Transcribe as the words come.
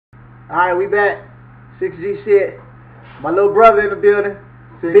Alright, we back. 6G shit. My little brother in the building.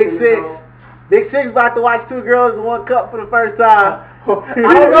 Big Six. Big Six about to watch two girls in one cup for the first time. I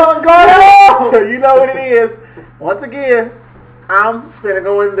don't know what's going on. So you know what it is. Once again, I'm finna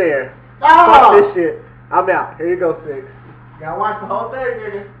go in there. Fuck this shit. I'm out. Here you go, Six. Gotta watch the whole thing,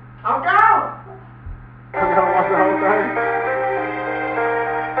 nigga. I'm gone. I gotta watch the whole thing.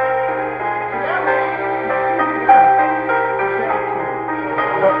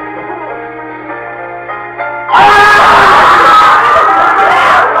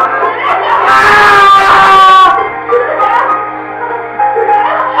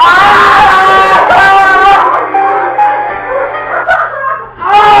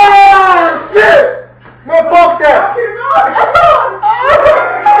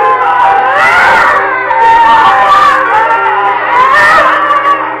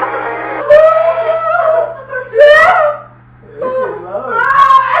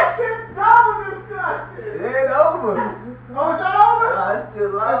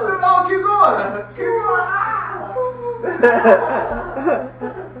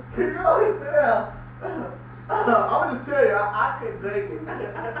 I'm just tell you, I couldn't take it.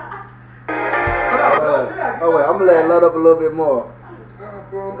 Oh wait, I'm gonna let it load up a little bit more.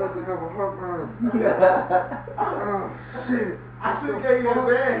 Shit. I should have gave you a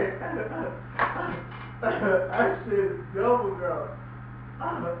bag. That shit is double, girl.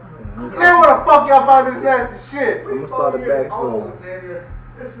 Man, what the fuck y'all find this nasty shit? I'm gonna start it back soon.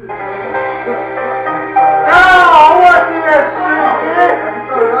 I want to see that shit, man.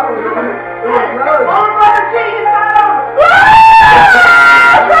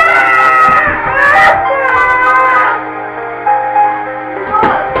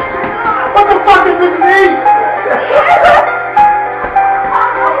 What the fuck is this mean?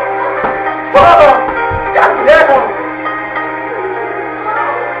 God damn.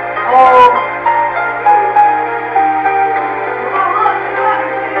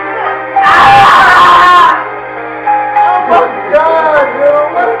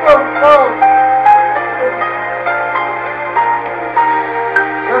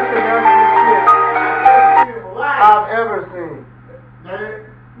 I've ever seen.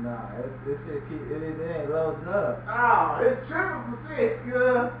 Nah, this shit it ain't loading up. Oh, it's triple percent,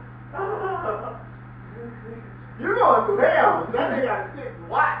 good. You going through hell. That nigga got to sit and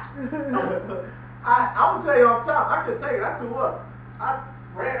watch. I'm gonna tell you off top, I couldn't take it. I threw up. I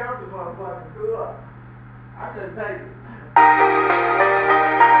ran out this motherfucker and threw up. I couldn't take it.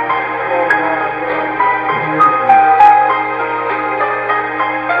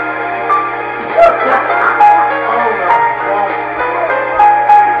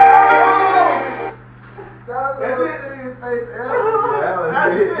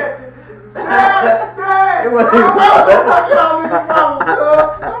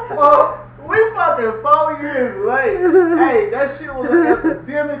 We fucking 4 years late. Hey, that shit was an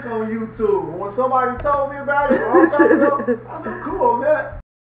epidemic on YouTube. When somebody told me about it, I was like, cool, man.